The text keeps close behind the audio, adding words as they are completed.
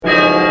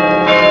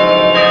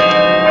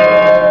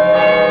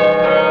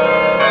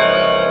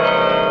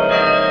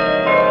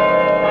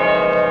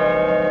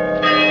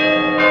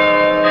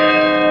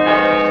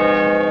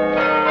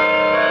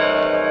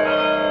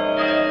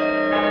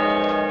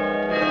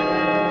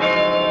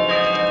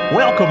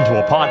Welcome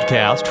to a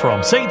podcast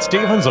from St.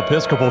 Stephen's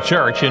Episcopal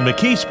Church in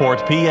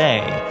McKeesport,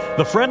 PA,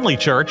 the friendly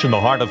church in the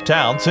heart of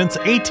town since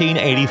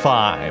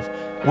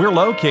 1885. We're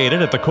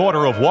located at the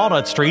corner of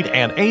Walnut Street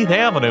and 8th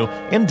Avenue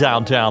in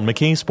downtown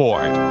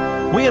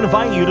McKeesport. We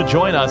invite you to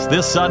join us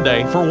this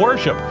Sunday for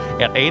worship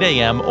at 8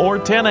 a.m. or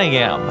 10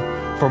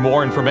 a.m. For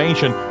more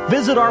information,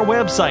 visit our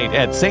website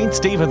at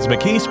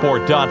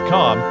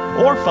ststephensmckeesport.com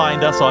or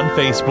find us on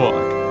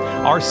Facebook.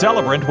 Our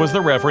celebrant was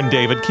the Reverend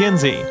David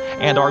Kinsey,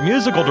 and our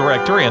musical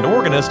director and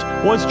organist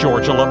was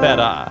Georgia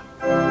Labetta.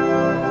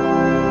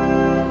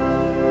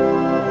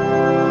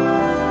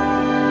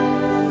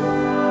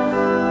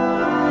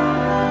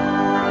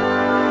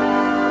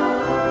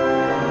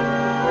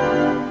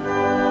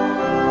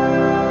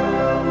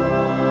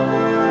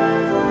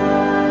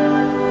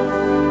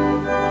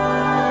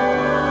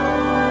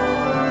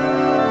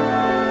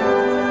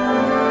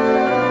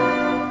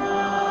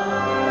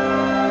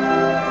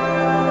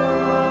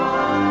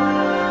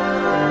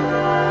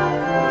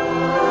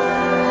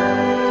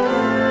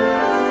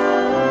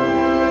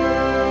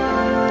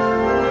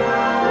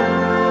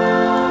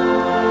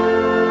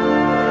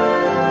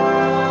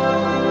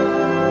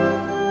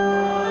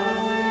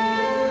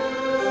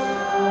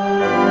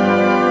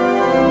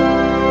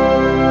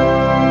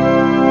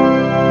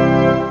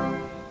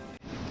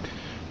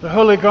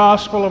 Holy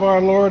Gospel of our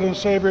Lord and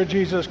Savior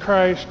Jesus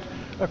Christ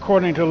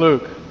according to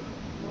Luke.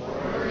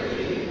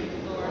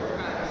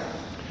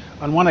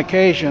 On one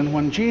occasion,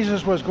 when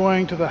Jesus was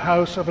going to the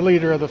house of a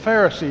leader of the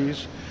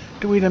Pharisees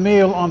to eat a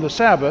meal on the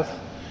Sabbath,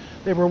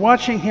 they were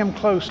watching him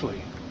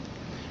closely.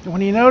 And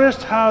when he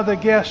noticed how the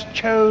guests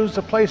chose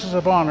the places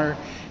of honor,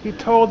 he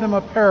told them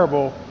a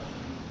parable.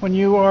 When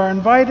you are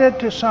invited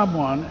to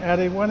someone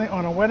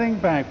on a wedding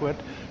banquet,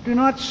 do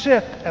not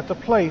sit at the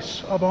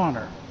place of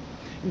honor,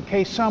 in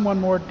case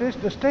someone more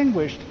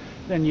distinguished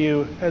than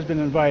you has been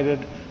invited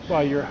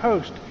by your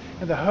host.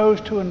 And the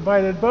host who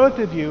invited both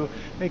of you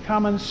may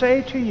come and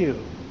say to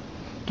you,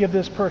 give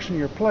this person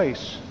your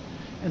place.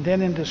 And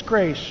then in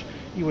disgrace,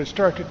 you would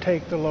start to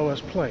take the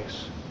lowest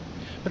place.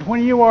 But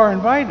when you are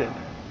invited,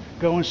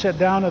 go and sit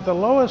down at the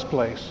lowest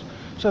place,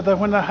 so that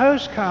when the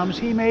host comes,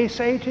 he may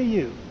say to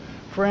you,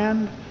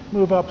 friend,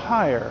 move up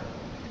higher.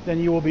 Then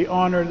you will be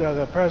honored by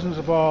the presence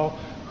of all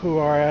who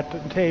are at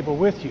the table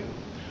with you.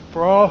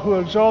 For all who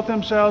exalt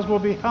themselves will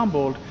be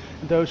humbled,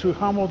 and those who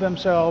humble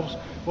themselves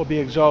will be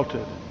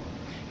exalted.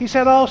 He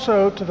said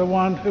also to the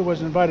one who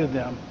was invited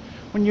them,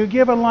 when you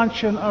give a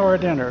luncheon or a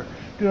dinner,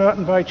 do not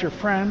invite your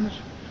friends,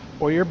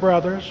 or your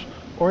brothers,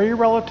 or your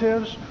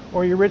relatives,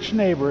 or your rich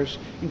neighbors,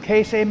 in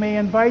case they may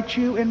invite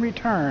you in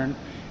return,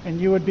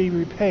 and you would be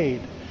repaid.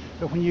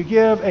 But when you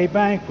give a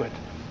banquet,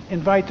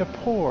 invite the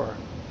poor,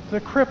 the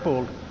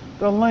crippled,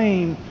 the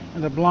lame,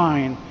 and the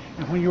blind,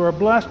 and when you are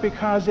blessed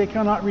because they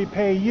cannot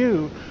repay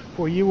you,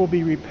 for you will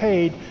be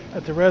repaid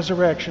at the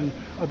resurrection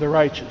of the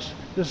righteous.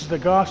 This is the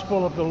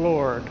gospel of the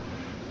Lord.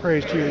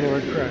 Praise to you,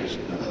 Lord Christ.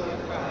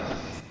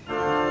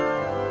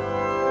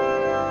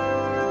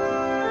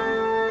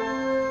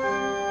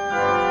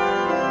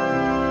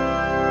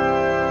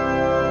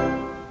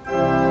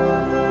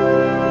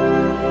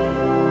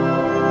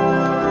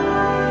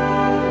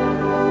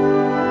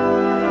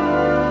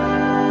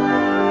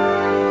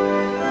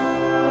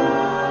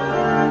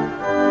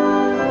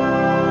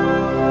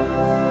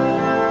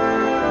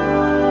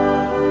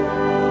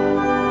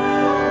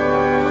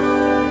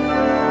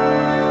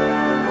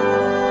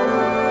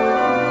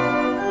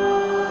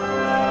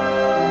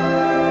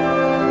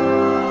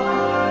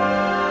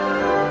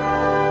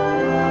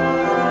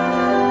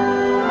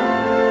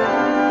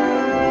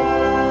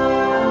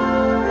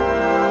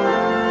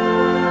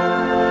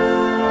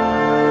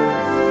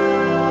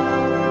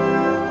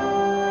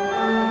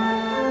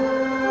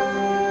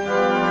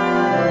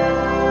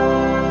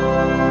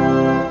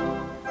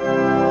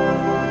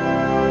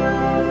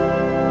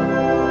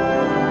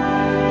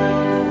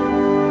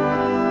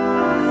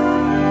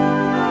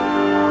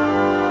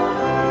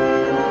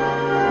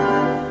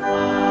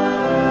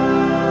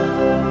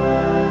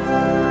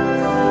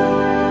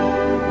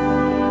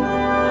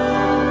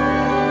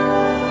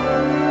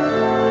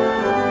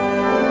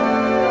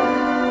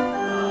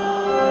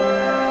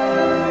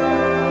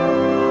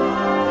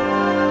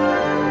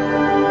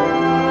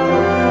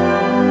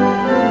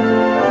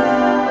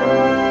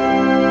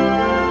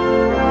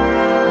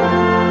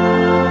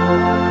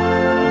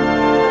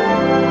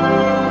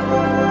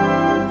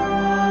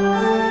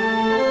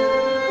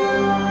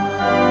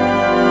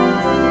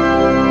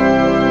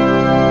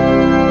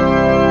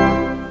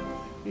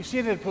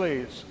 Seated,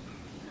 please.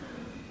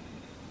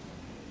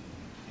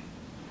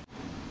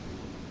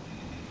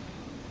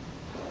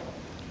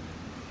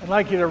 I'd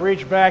like you to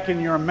reach back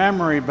in your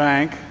memory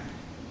bank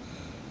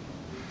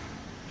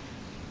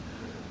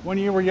when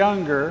you were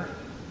younger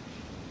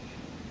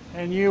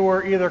and you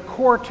were either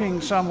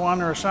courting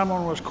someone or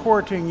someone was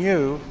courting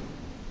you,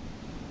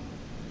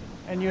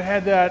 and you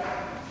had that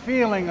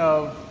feeling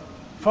of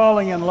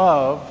falling in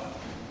love.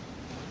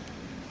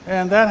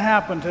 And that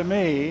happened to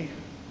me,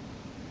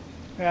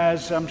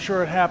 as I'm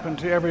sure it happened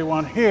to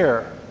everyone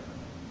here.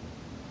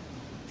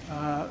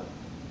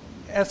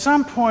 At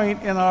some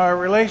point in our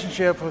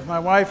relationship with my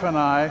wife and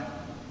I,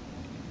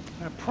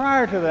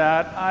 prior to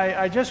that,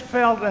 I just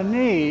felt a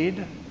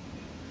need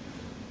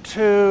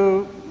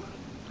to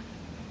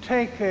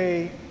take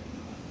a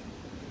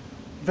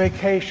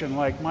vacation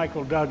like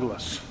Michael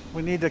Douglas.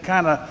 We need to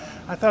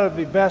I thought it would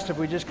be best if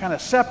we just kind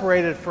of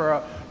separated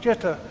for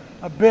just a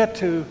bit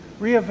to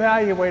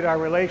reevaluate our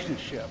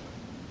relationship.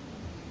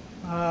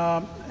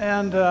 Finally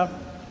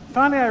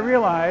I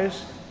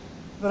realized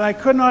that I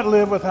could not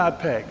live without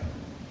Peg.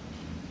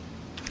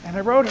 And I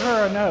wrote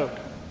her a note.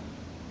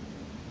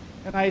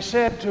 And I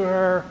said to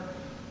her,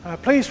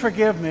 please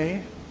forgive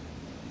me.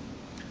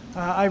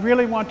 I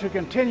really want to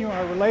continue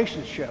our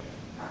relationship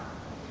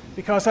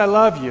because I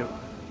love you.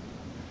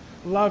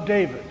 Love,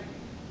 David.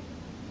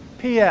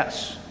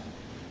 P.S.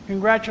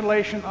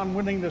 Congratulations on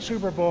winning the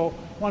Super Bowl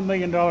 $1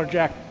 million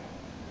jackpot.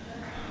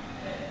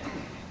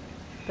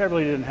 That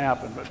really didn't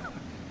happen, but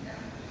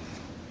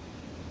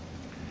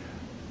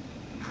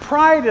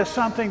pride is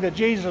something that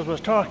Jesus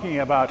was talking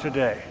about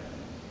today.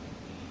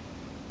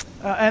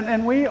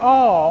 And we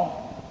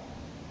all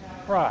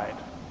have pride.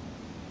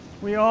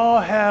 We all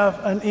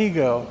have an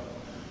ego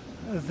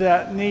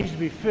that needs to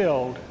be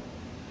filled.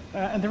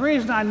 And the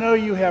reason I know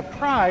you have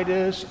pride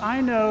is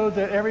I know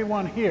that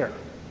everyone here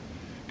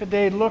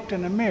today looked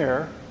in the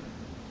mirror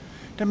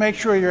to make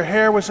sure your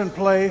hair was in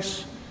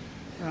place,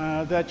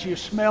 that you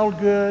smelled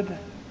good,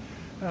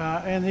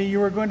 and that you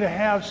were going to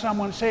have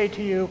someone say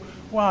to you,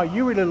 wow,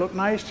 you really look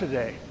nice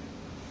today.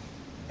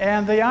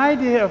 And the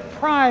idea of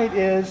pride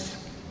is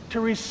to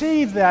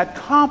receive that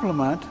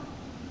compliment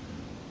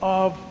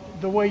of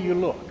the way you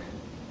look.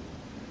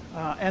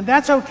 And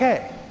that's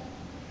okay.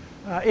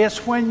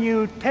 It's when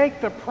you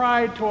take the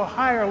pride to a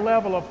higher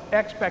level of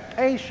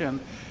expectation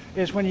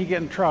is when you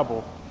get in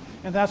trouble.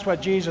 And that's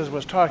what Jesus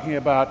was talking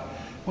about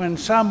when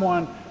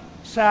someone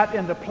sat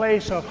in the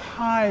place of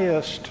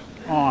highest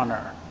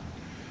honor.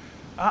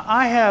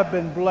 I have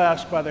been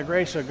blessed by the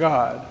grace of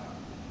God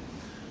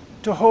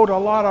to hold a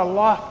lot of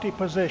lofty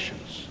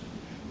positions,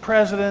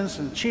 presidents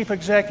and chief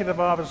executive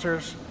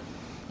officers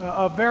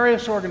of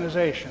various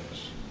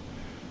organizations.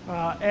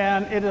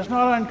 And it is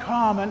not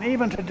uncommon,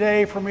 even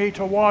today, for me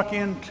to walk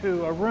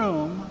into a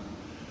room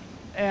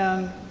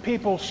and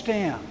people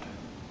stand.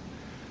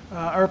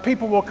 Or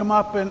people will come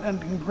up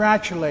and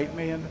congratulate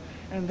me,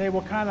 and they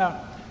will kind of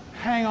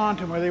hang on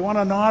to me, or they want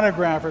an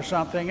autograph or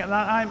something. And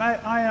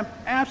I am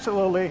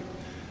absolutely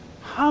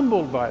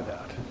humbled by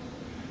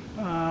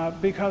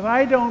that, because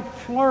I don't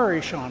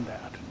flourish on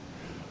that.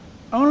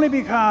 Only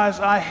because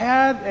I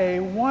had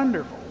a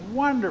wonderful,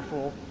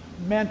 wonderful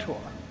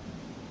mentor,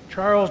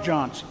 Charles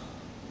Johnson.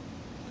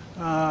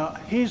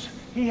 He's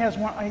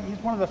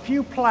one of the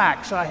few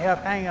plaques I have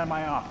hanging in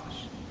my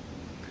office.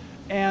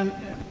 And the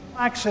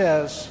plaque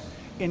says,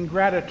 "In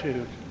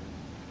gratitude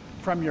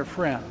from your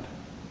friend."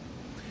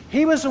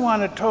 He was the one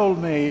that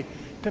told me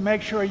to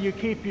make sure you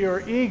keep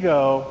your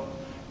ego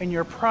and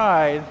your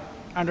pride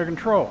under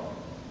control.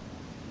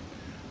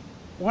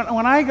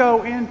 When I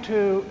go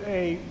into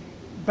a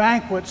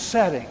banquet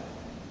setting,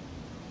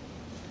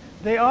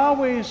 they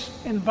always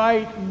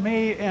invite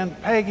me and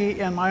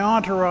Peggy and my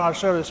entourage,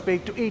 so to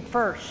speak, to eat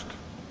first.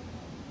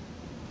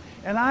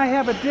 And I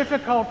have a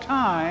difficult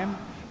time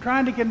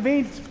trying to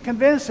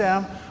convince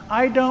them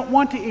I don't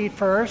want to eat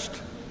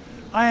first.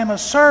 I am a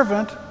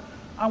servant.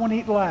 I want to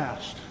eat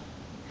last.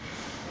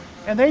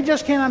 And they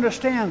just can't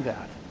understand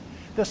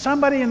that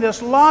somebody in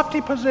this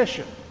lofty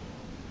position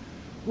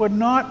would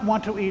not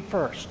want to eat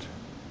first.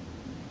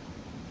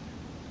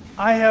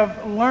 I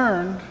have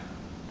learned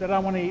that I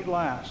want to eat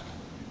last,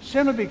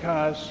 simply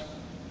because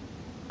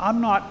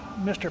I'm not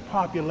Mr.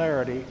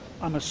 Popularity.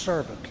 I'm a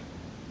servant.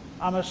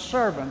 I'm a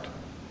servant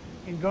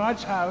in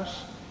God's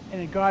house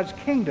and in God's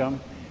kingdom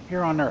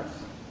here on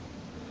earth.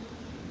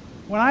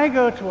 When I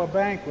go to a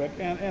banquet,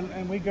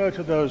 and we go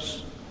to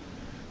those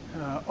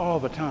all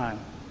the time,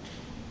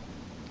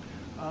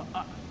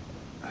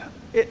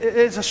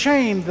 it's a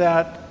shame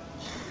that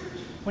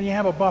when you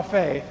have a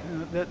buffet,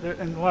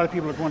 and a lot of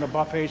people are going to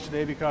buffets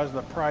today because of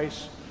the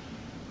price.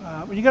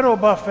 When you go to a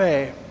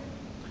buffet,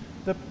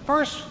 the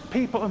first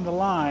people in the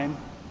line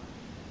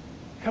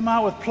come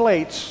out with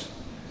plates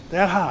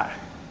that high.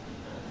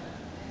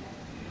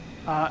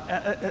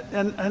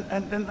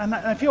 And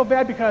I feel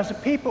bad because the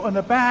people in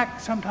the back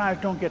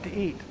sometimes don't get to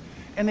eat.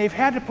 And they've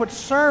had to put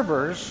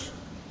servers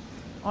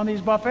on these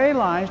buffet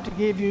lines to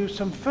give you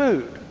some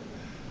food.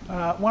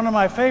 One of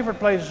my favorite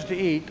places to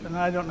eat, and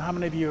I don't know how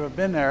many of you have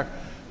been there,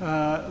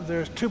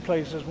 there's two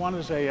places. One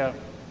is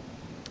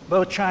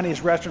both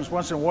Chinese restaurants.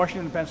 One's in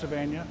Washington,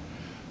 Pennsylvania.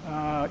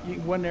 You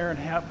can go in there and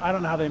have, I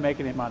don't know how they make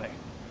any money.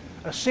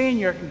 A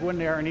senior can go in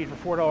there and eat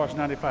for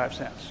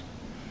 $4.95.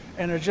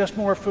 And there's just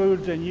more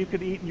food than you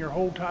could eat in your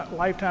whole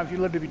lifetime if you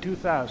lived to be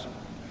 2,000.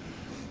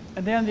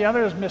 And then the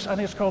other is, I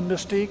think it's called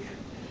Mystique,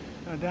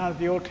 down at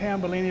the old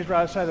Tambellini's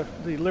right outside of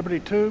the Liberty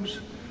Tubes.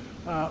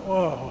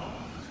 I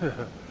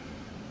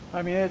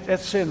mean,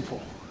 it's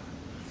sinful.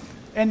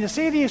 And you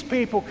see these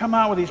people come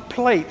out with these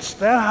plates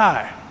that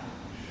high,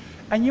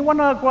 and you want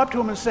to go up to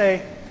them and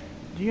say,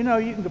 Do you know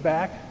you can go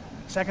back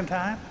second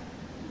time?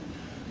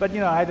 But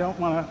I don't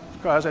want to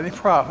cause any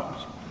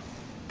problems.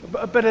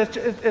 But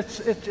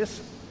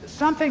it's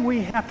something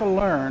we have to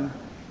learn.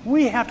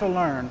 We have to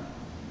learn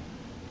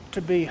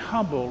to be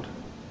humbled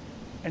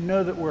and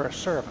know that we're a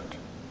servant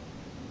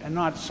and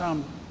not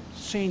some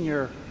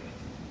senior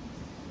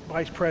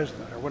vice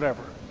president or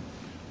whatever.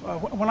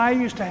 When I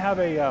used to have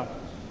I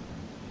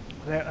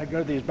go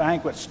to these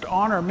banquets to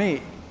honor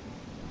me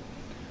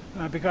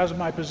because of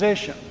my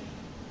position,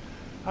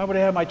 I would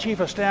have my chief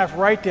of staff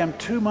write them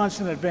 2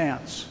 months in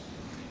advance.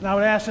 And I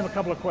would ask them a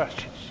couple of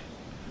questions.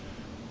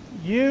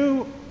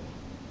 You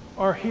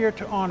are here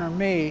to honor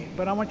me,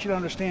 but I want you to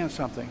understand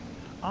something.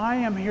 I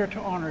am here to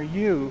honor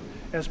you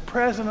as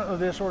president of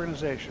this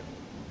organization.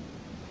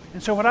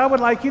 And so what I would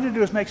like you to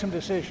do is make some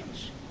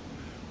decisions.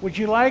 Would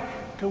you like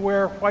to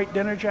wear white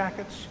dinner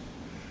jackets?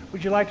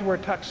 Would you like to wear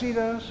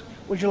tuxedos?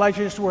 Would you like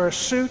just to wear a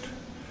suit?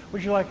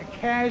 Would you like a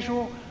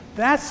casual?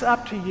 That's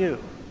up to you.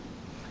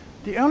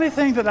 The only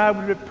thing that I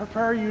would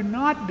prefer you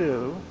not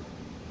do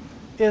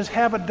is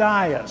have a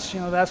dais.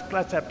 That's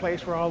that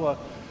place where all the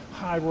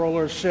high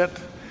rollers sit.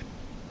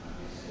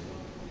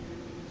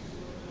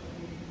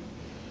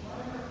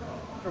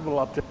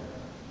 Up there.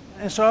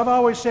 And so I've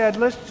always said,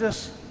 let's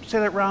just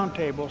sit at round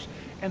tables.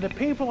 And the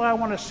people I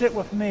want to sit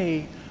with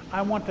me,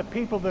 I want the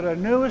people that are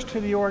newest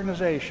to the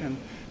organization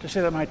to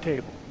sit at my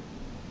table.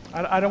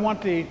 I don't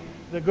want the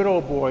good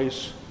old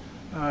boys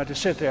to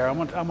sit there. I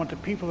want the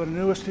people that are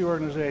newest to the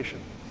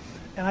organization.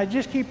 And I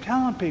just keep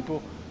telling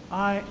people,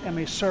 I am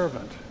a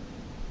servant.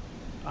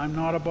 I'm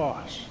not a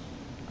boss.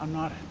 I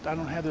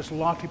don't have this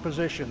lofty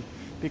position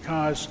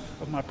because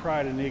of my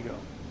pride and ego.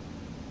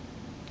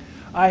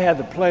 I had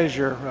the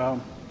pleasure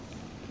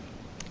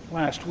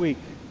last week.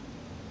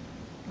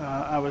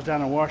 I was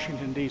down in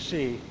Washington,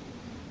 D.C.,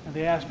 and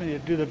they asked me to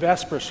do the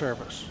Vesper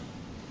service.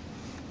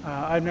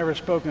 I've never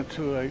spoken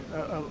to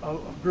a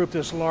group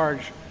this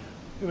large.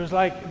 It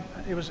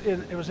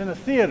was in a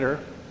theater,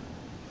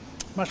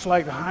 much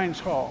like the Heinz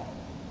Hall.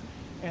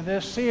 And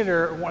this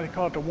theater, what they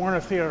call it the Warner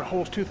Theater,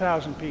 holds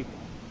 2,000 people.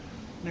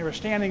 And they were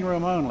standing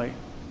room only.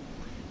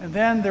 And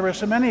then there were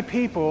so many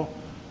people,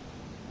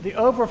 the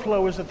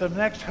overflow was at the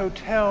next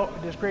hotel,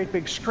 this great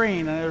big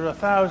screen, and there were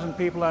 1,000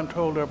 people, I'm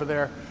told, over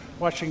there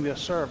watching this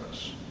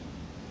service.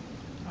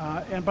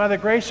 And by the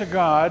grace of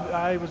God,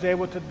 I was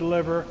able to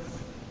deliver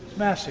this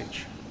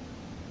message.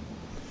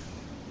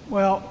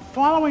 Well,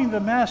 following the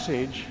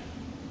message,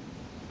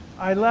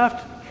 I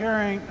left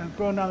carrying and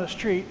going down the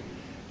street,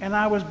 and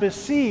I was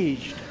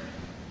besieged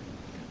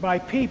by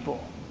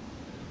people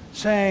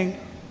saying,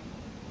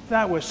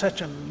 that was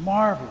such a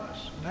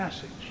marvelous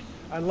message.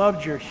 I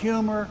loved your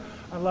humor.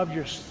 I loved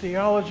your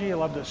theology. I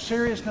loved the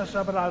seriousness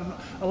of it. I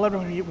loved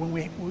it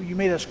when you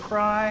made us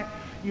cry.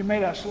 You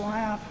made us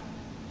laugh.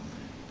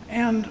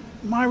 And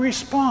my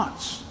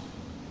response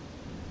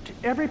to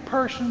every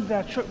person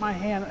that shook my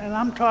hand, and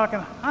I'm talking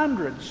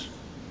hundreds,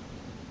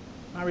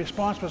 my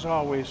response was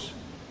always,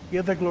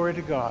 give the glory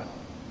to God.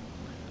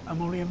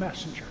 I'm only a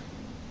messenger.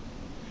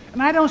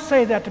 And I don't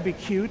say that to be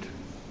cute.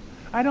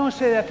 I don't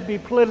say that to be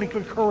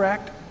politically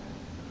correct.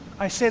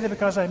 I say that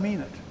because I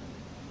mean it.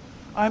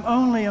 I'm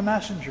only a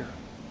messenger.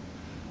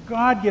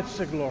 God gets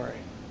the glory.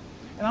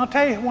 And I'll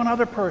tell you one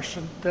other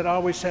person that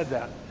always said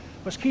that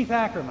was Keith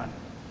Ackerman,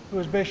 who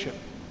was bishop.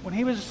 When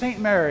he was at St.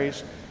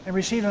 Mary's and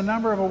received a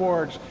number of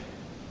awards,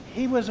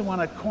 he was the one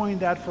that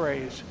coined that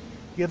phrase,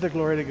 give the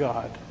glory to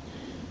God.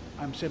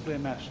 I'm simply a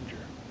messenger.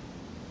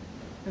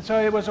 And so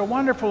it was a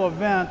wonderful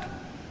event,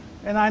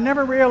 and I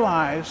never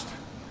realized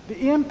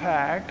the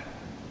impact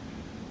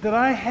that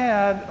I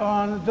had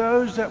on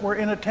those that were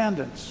in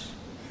attendance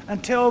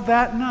until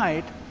that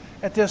night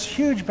at this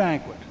huge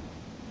banquet.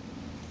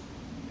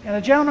 And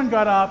a gentleman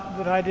got up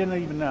that I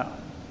didn't even know.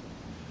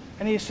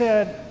 And he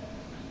said,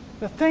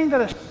 the thing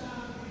that is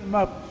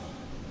most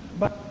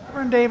about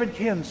Reverend David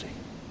Kinsey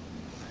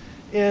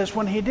is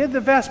when he did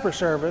the Vesper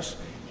service,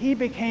 he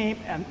became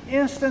an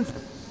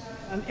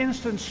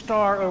instant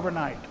star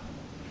overnight.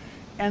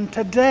 And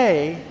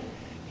today,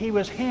 he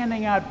was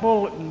handing out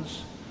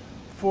bulletins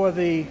for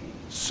the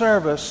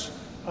service,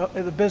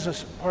 the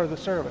business part of the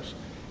service.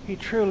 He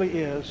truly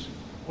is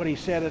what he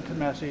said at the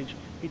message.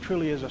 He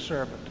truly is a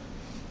servant.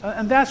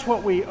 And that's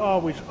what we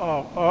always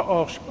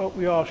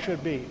all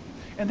should be.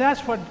 And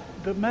that's what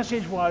the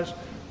message was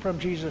from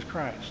Jesus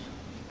Christ.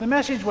 The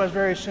message was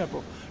very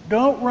simple.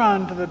 Don't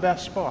run to the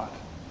best spot.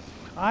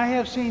 I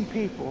have seen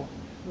people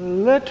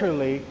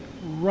literally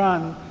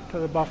run to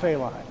the buffet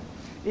line.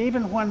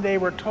 Even when they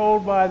were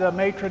told by the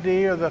maitre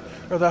d'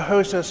 or the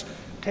hostess,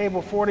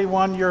 table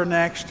 41, you're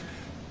next,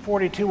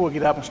 42 will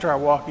get up and start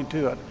walking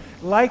to it.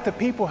 Like the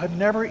people had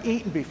never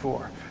eaten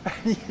before.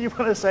 You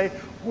want to say,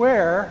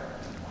 where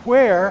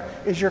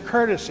is your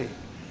courtesy?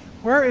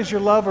 Where is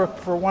your love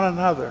for one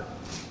another?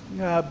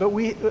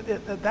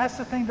 But that's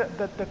the thing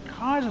that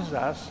causes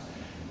us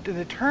to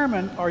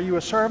determine, are you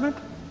a servant?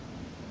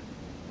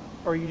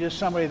 Or are you just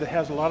somebody that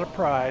has a lot of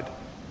pride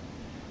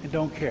and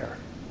don't care?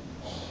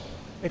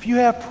 If you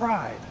have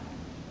pride,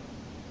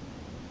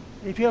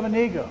 if you have an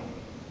ego,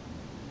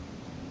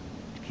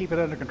 keep it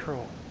under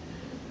control.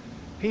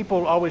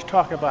 People always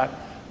talk about,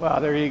 well,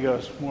 their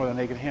ego's more than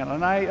they can handle.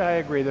 And I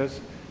agree with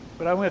this,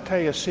 but I want to tell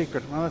you a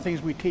secret. One of the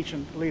things we teach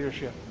in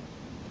leadership.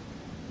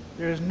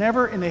 There has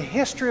never in the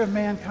history of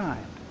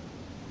mankind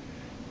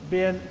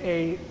been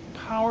a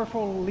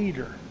powerful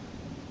leader.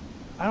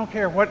 I don't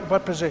care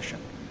what position.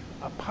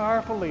 A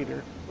powerful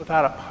leader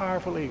without a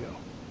powerful ego.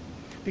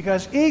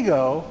 Because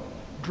ego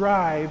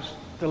drives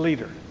the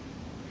leader.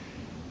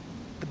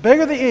 The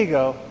bigger the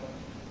ego,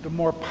 the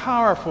more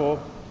powerful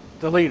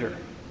the leader.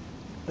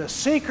 The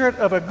secret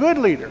of a good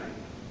leader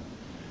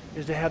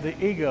is to have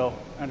the ego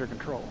under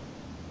control.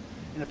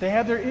 And if they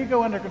have their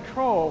ego under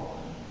control,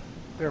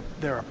 their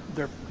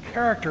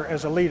character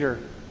as a leader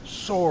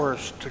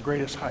soars to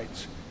greatest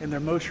heights, and they're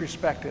most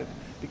respected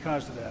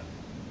because of that.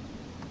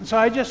 And so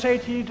I just say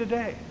to you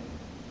today,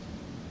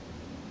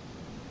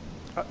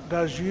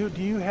 do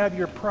you have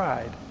your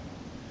pride?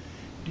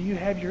 Do you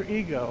have your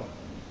ego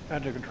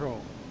under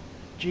control?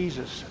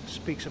 Jesus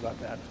speaks about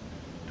that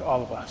to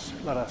all of us.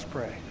 Let us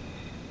pray.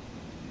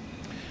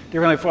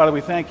 Dear Heavenly Father,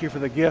 we thank you for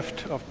the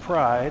gift of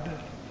pride,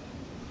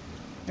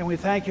 and we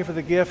thank you for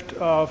the gift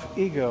of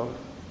ego.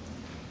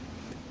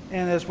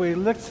 And as we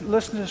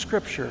listen to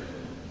Scripture,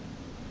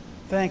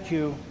 thank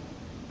you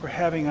for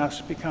having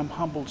us become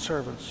humbled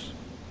servants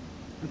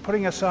and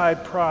putting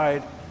aside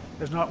pride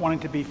as not wanting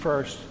to be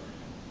first,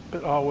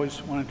 but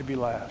always wanting to be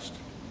last.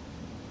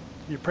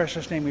 In your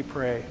precious name we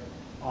pray.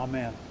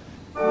 Amen.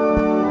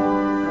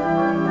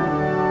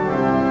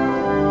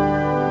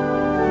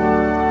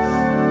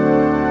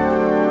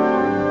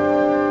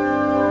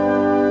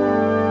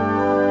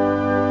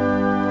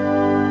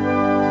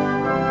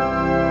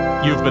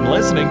 You've been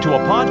listening to a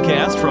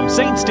podcast from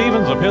St.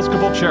 Stephen's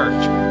Episcopal Church,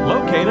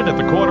 located at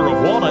the corner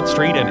of Walnut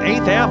Street and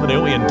 8th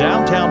Avenue in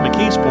downtown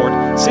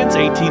McKeesport since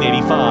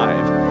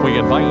 1885. We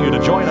invite you to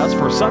join us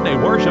for Sunday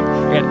worship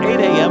at 8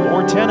 a.m.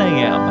 or 10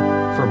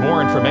 a.m. For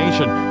more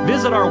information,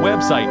 visit our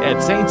website at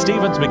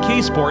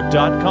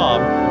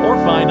ststevensmckeesport.com or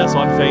find us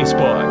on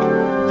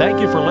Facebook. Thank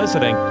you for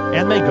listening,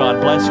 and may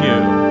God bless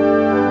you.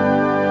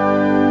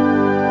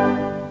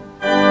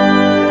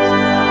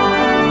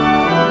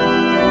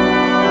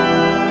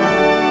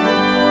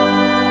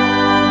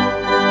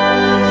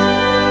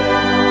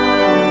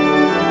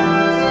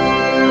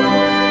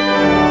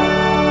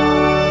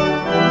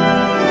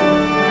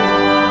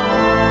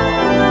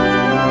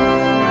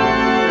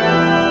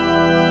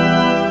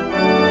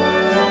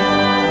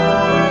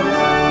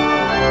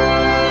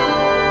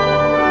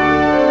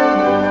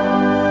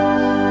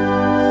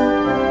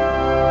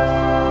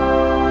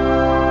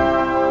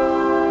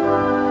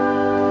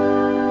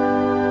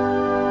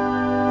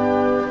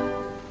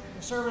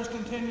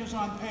 Continues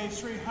on page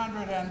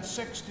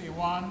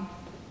 361.